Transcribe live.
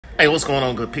Hey, what's going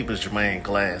on, good people? It's Jermaine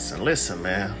Glass. And listen,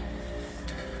 man,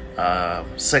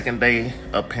 second day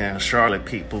up here in Charlotte,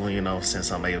 people,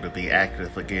 since I'm able to be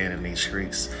active again in these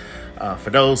streets. For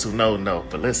those who know.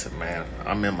 But listen, man,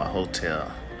 I'm in my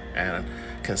hotel. And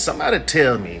can somebody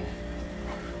tell me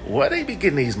where they be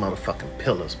getting these motherfucking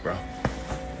pillows, bro?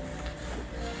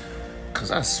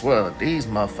 Because I swear, these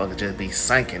motherfuckers just be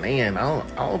sinking in. I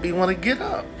don't be want to get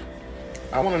up.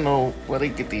 I want to know where they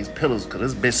get these pillows,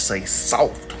 because this bitch say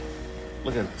soft.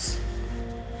 Look at this.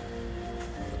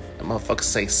 That motherfucker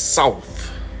say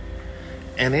soft.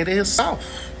 And it is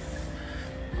soft.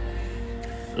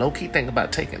 Low-key think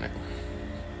about taking it.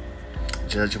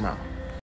 Judge your mouth.